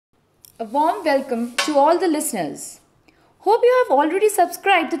A warm welcome to all the listeners. Hope you have already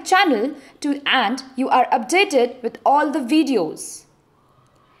subscribed the channel and you are updated with all the videos.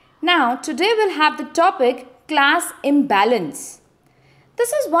 Now today we'll have the topic class imbalance.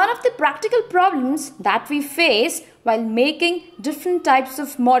 This is one of the practical problems that we face while making different types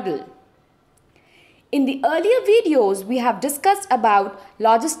of model. In the earlier videos we have discussed about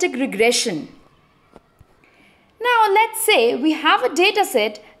logistic regression. Now let's say we have a data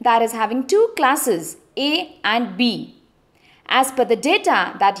set that is having two classes A and B. As per the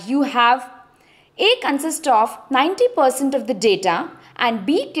data that you have, A consists of 90% of the data and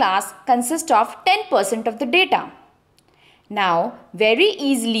B class consists of 10% of the data. Now very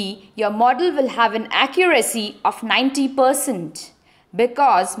easily your model will have an accuracy of 90%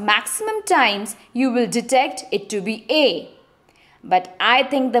 because maximum times you will detect it to be A. But I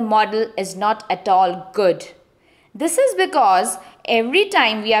think the model is not at all good. This is because every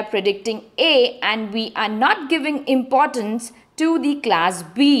time we are predicting A and we are not giving importance to the class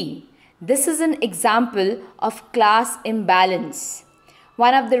B. This is an example of class imbalance.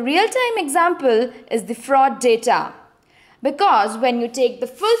 One of the real-time example is the fraud data. Because when you take the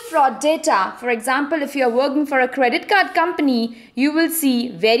full fraud data, for example, if you are working for a credit card company, you will see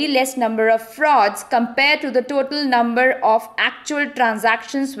very less number of frauds compared to the total number of actual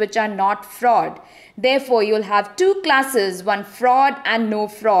transactions which are not fraud. Therefore, you will have two classes, one fraud and no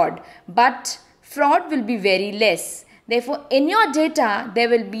fraud. But fraud will be very less. Therefore, in your data, there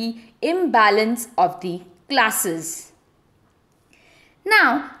will be imbalance of the classes.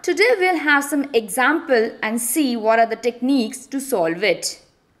 Now, today we'll have some example and see what are the techniques to solve it.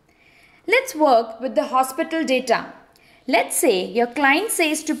 Let's work with the hospital data. Let's say your client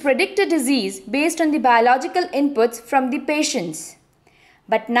says to predict a disease based on the biological inputs from the patients.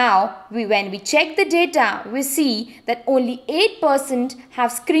 But now, when we check the data, we see that only 8%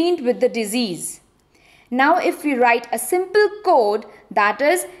 have screened with the disease. Now, if we write a simple code, that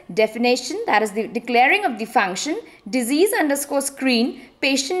is definition, that is the declaring of the function, disease underscore screen,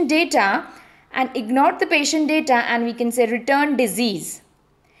 patient data, and ignore the patient data and we can say return disease.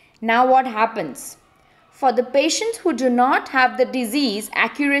 Now what happens? For the patients who do not have the disease,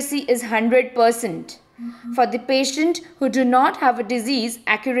 accuracy is 100%. For the patient who do not have a disease,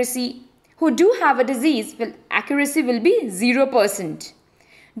 accuracy will be 0%.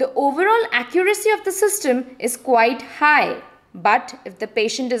 The overall accuracy of the system is quite high. But if the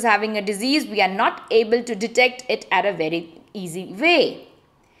patient is having a disease, we are not able to detect it at a very easy way.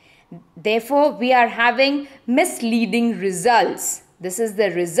 Therefore, we are having misleading results. This is the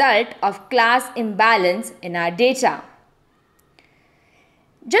result of class imbalance in our data.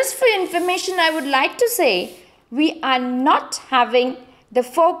 Just for information, I would like to say we are not having the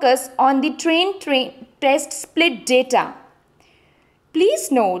focus on the train-test split data.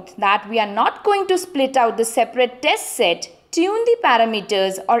 Please note that we are not going to split out the separate test set, tune the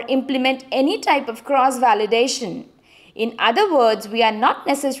parameters or implement any type of cross-validation. In other words, we are not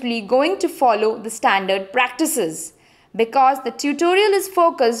necessarily going to follow the standard practices because the tutorial is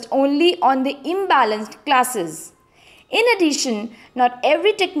focused only on the imbalanced classes. In addition, not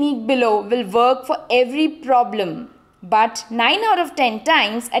every technique below will work for every problem, but 9 out of 10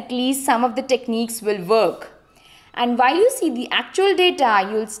 times at least some of the techniques will work. And while you see the actual data,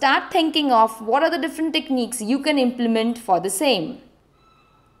 you will start thinking of what are the different techniques you can implement for the same.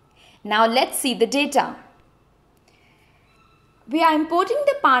 Now let's see the data. We are importing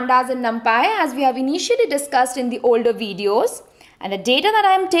the pandas and NumPy as we have initially discussed in the older videos. And the data that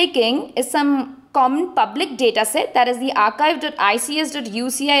I am taking is some common public data set, that is the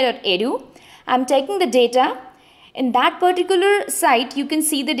archive.ics.uci.edu. I am taking the data. In that particular site, you can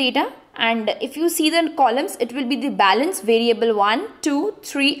see the data. And if you see the columns, it will be the balance variable 1, 2,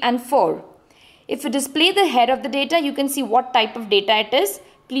 3 and 4. If you display the head of the data, you can see what type of data it is.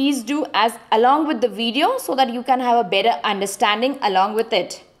 Please do as along with the video so that you can have a better understanding along with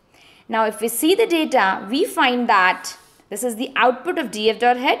it. Now if we see the data, we find that this is the output of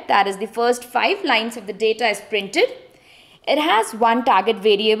df.head, that is the first 5 lines of the data is printed. It has one target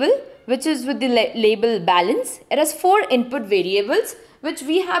variable which is with the label balance. It has 4 input variables which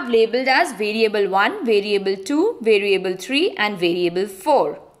we have labeled as variable 1, variable 2, variable 3 and variable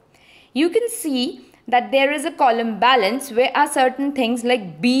 4. You can see that there is a column balance where are certain things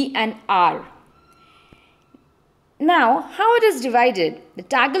like B and R. Now how it is divided? The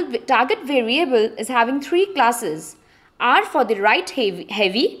target variable is having 3 classes. R for the right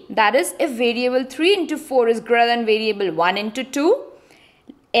heavy, that is if variable 3 into 4 is greater than variable 1 into 2.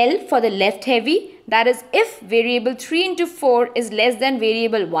 L for the left heavy, that is if variable 3 into 4 is less than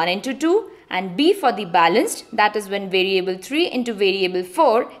variable 1 into 2, and B for the balanced, that is when variable 3 into variable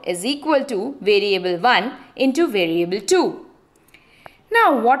 4 is equal to variable 1 into variable 2.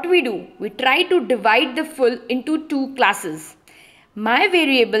 Now what do? We try to divide the full into two classes. My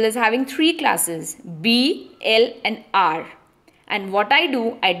variable is having three classes, B, L and R. And what I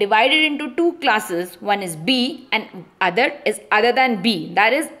do, I divide it into two classes. One is B and other is other than B.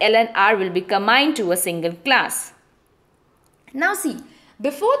 That is L and R will be combined to a single class. Now see,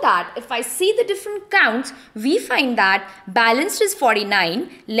 before that, if I see the different counts, we find that balanced is 49,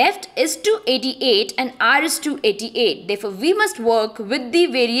 left is 288 and R is 288. Therefore, we must work with the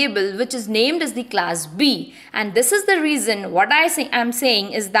variable which is named as the class B. And this is the reason what I am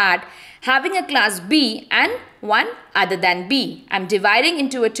saying is that having a class B and one other than B, I'm dividing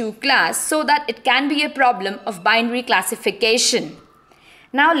into a two class so that it can be a problem of binary classification.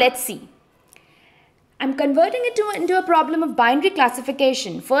 Now let's see. I'm converting it into a problem of binary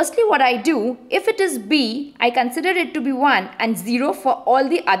classification. Firstly, what I do, if it is B, I consider it to be 1 and 0 for all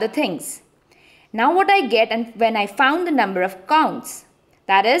the other things. Now what I get and when I found the number of counts,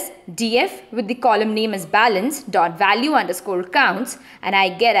 that is df with the column name as balance dot value underscore counts, and I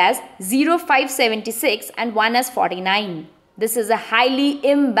get as 0, 576 and 1 as 49. This is a highly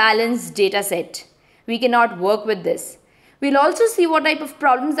imbalanced data set. We cannot work with this. We'll also see what type of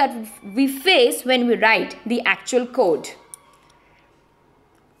problems that we face when we write the actual code.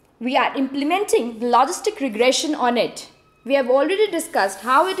 We are implementing the logistic regression on it. We have already discussed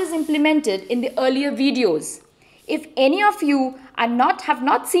how it is implemented in the earlier videos. If any of you have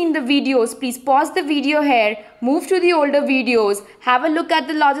not seen the videos, please pause the video here, move to the older videos, have a look at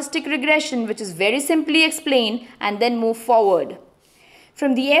the logistic regression which is very simply explained, and then move forward.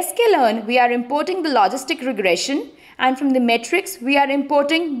 From the sklearn, we are importing the logistic regression, and from the metrics, we are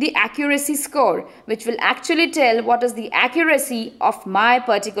importing the accuracy score, which will actually tell what is the accuracy of my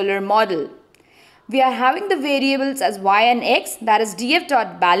particular model. We are having the variables as y and x, that is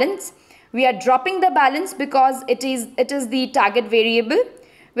df.balance. We are dropping the balance because it is the target variable.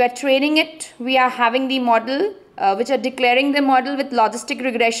 We are training it. We are having the model, which are declaring the model with logistic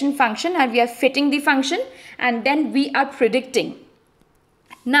regression function, and we are fitting the function, and then we are predicting.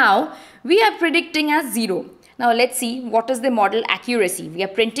 Now, we are predicting as 0. Now let's see what is the model accuracy. We are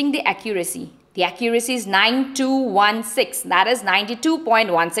printing the accuracy. The accuracy is 9216, that is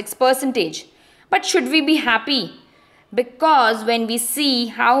 92.16%. But should we be happy? Because when we see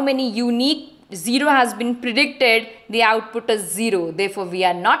how many unique 0 has been predicted, the output is 0. Therefore, we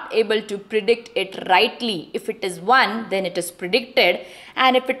are not able to predict it rightly. If it is 1, then it is predicted,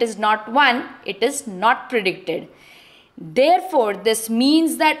 and if it is not 1, it is not predicted. Therefore, this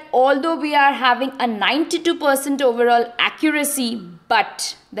means that although we are having a 92% overall accuracy,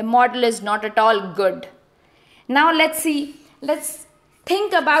 but the model is not at all good. Now let's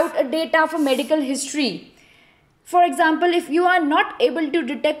think about a data for medical history. For example, if you are not able to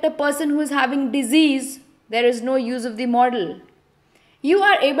detect a person who is having disease, there is no use of the model. You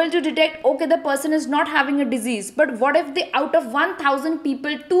are able to detect, okay, the person is not having a disease, but what if out of 1,000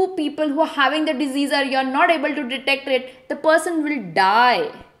 people, 2 people who are having the disease you are not able to detect it, the person will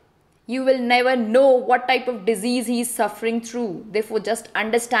die. You will never know what type of disease he is suffering through. Therefore, just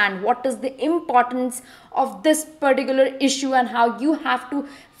understand what is the importance of this particular issue and how you have to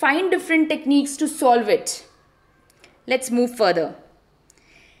find different techniques to solve it. Let's move further.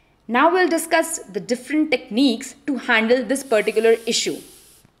 Now we'll discuss the different techniques to handle this particular issue.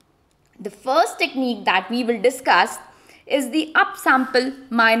 The first technique that we will discuss is the upsample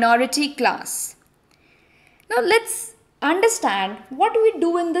minority class. Now let's understand what we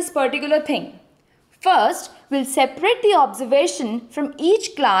do in this particular thing. First, we'll separate the observation from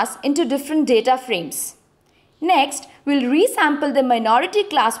each class into different data frames. Next, we'll resample the minority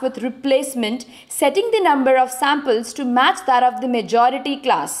class with replacement, setting the number of samples to match that of the majority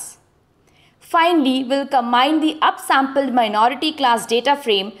class. Finally, we'll combine the upsampled minority class data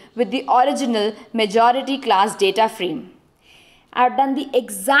frame with the original majority class data frame. I've done the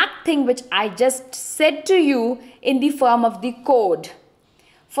exact thing which I just said to you in the form of the code.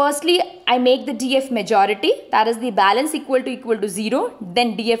 Firstly, I make the df majority, that is the balance equal to 0,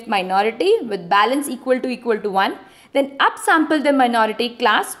 then df minority with balance equal to 1. Then upsample the minority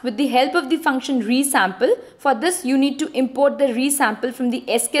class with the help of the function resample. For this, you need to import the resample from the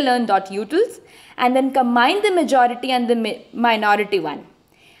sklearn.utils and then combine the majority and the minority one.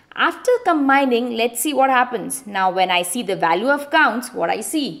 After combining, let's see what happens. Now, when I see the value of counts, what I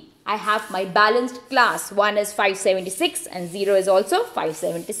see? I have my balanced class. 1 is 576 and 0 is also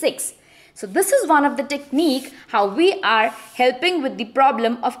 576. So, this is one of the technique how we are helping with the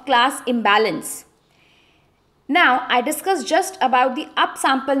problem of class imbalance. Now I discussed just about the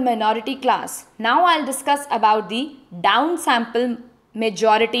upsample minority class. Now I'll discuss about the downsample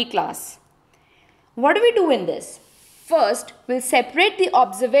majority class. What do we do in this? First, we'll separate the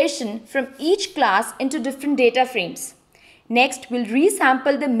observation from each class into different data frames. Next, we'll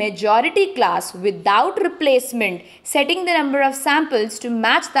resample the majority class without replacement, setting the number of samples to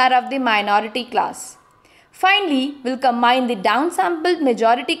match that of the minority class. Finally, we'll combine the downsampled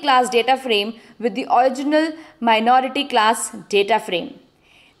majority class data frame with the original minority class data frame.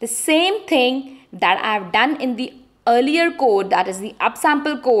 The same thing that I have done in the earlier code, that is the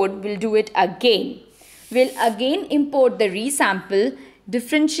upsample code, we'll do it again. We'll again import the resample,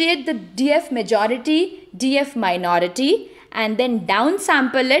 differentiate the DF majority, DF minority, and then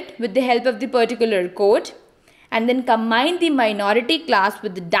downsample it with the help of the particular code, and then combine the minority class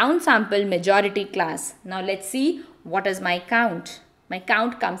with the downsample majority class. Now let's see what is my count. My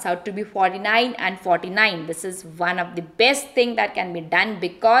count comes out to be 49 and 49. This is one of the best thing that can be done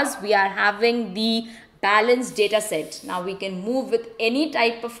because we are having the balanced data set. Now we can move with any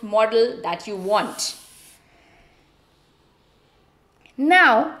type of model that you want.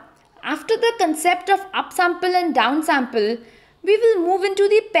 Now, after the concept of upsample and downsample, we will move into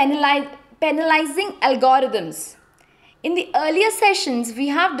the penalizing algorithms. In the earlier sessions, we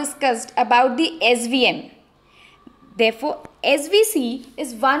have discussed about the SVM. Therefore, SVC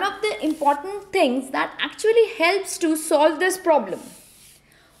is one of the important things that actually helps to solve this problem.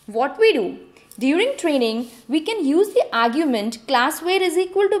 What we do? During training, we can use the argument class weight is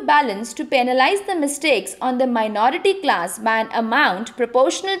equal to balance to penalize the mistakes on the minority class by an amount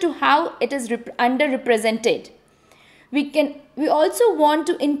proportional to how it is underrepresented. We also want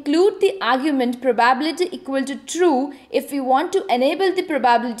to include the argument probability equal to true if we want to enable the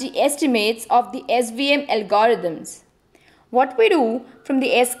probability estimates of the SVM algorithms. What we do, from the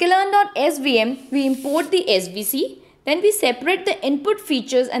sklearn.svm, we import the SVC. Then we separate the input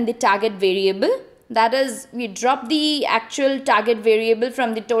features and the target variable. That is, we drop the actual target variable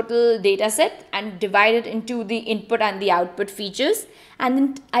from the total data set and divide it into the input and the output features. And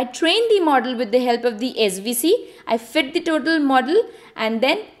then I train the model with the help of the SVC. I fit the total model and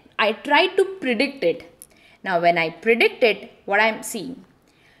then I try to predict it. Now when I predict it, what I'm seeing?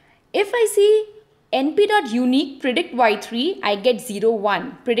 If I see np.unique predict y3, I get 0,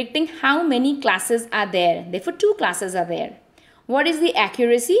 1, predicting how many classes are there. Therefore, 2 classes are there. What is the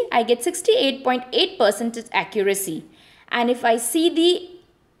accuracy? I get 68.8% accuracy. And if I see the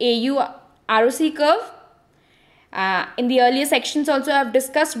AU ROC curve, in the earlier sections also I have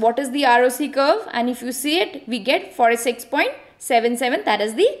discussed what is the ROC curve, and if you see it, we get 46.77, that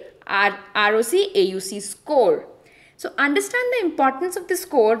is the ROC AUC score. So understand the importance of the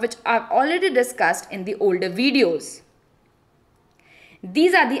score, which I've already discussed in the older videos.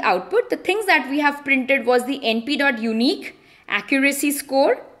 These are the output. The things that we have printed was the np.unique accuracy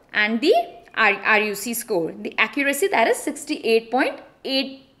score and the RUC score. The accuracy, that is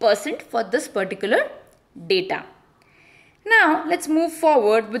 68.8% for this particular data. Now let's move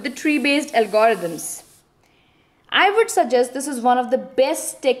forward with the tree-based algorithms. I would suggest this is one of the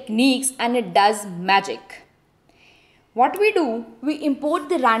best techniques and it does magic. What we do, we import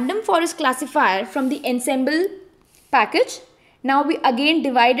the random forest classifier from the ensemble package. Now we again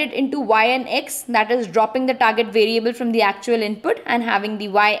divide it into y and x, that is dropping the target variable from the actual input and having the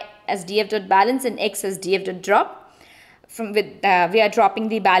y as df.balance and x as df.drop. We are dropping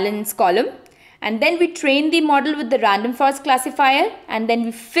the balance column. And then we train the model with the random forest classifier and then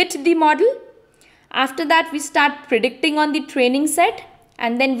we fit the model. After that, we start predicting on the training set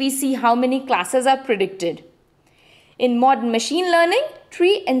and then we see how many classes are predicted. In modern machine learning,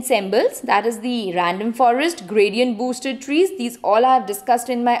 tree ensembles, that is the random forest, gradient boosted trees, these all I have discussed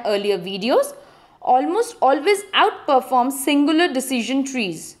in my earlier videos, almost always outperform singular decision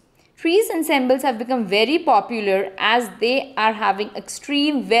trees. Trees ensembles have become very popular as they are having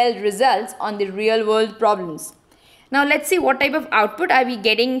extreme well results on the real world problems. Now let's see what type of output are we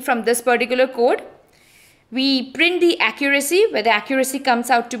getting from this particular code. We print the accuracy, where the accuracy comes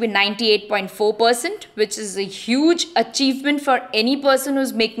out to be 98.4%, which is a huge achievement for any person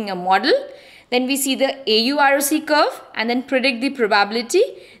who's making a model. Then we see the AU ROC curve and then predict the probability.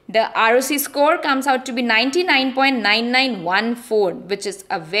 The ROC score comes out to be 99.9914, which is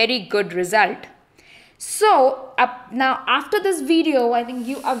a very good result. So now after this video, I think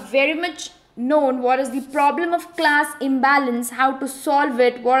you are very much known what is the problem of class imbalance, how to solve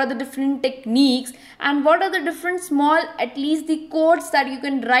it, what are the different techniques, and what are the different small, at least the codes that you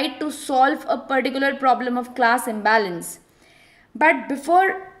can write to solve a particular problem of class imbalance. But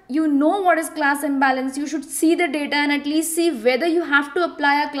before you know what is class imbalance, you should see the data and at least see whether you have to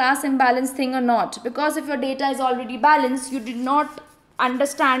apply a class imbalance thing or not. Because if your data is already balanced, you did not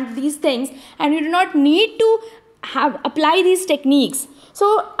understand these things and you do not need to apply these techniques. So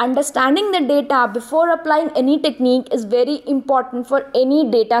understanding the data before applying any technique is very important for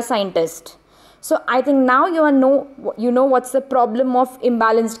any data scientist. So I think now you know what's the problem of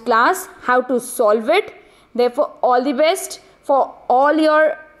imbalanced class, how to solve it. Therefore, all the best for all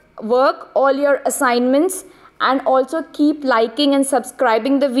your work, all your assignments, and also keep liking and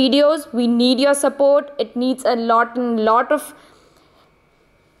subscribing the videos. We need your support. It needs a lot of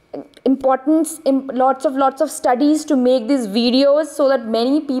importance, lots of studies to make these videos, so that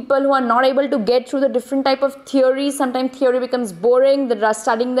many people who are not able to get through the different type of theories, sometimes theory becomes boring,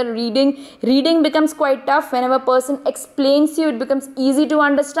 studying the reading becomes quite tough. Whenever a person explains you, it becomes easy to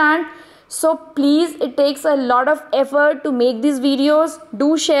understand. So please, it takes a lot of effort to make these videos.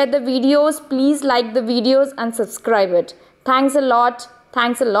 Do share the videos, please like the videos and subscribe it. Thanks a lot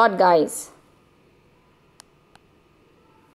guys.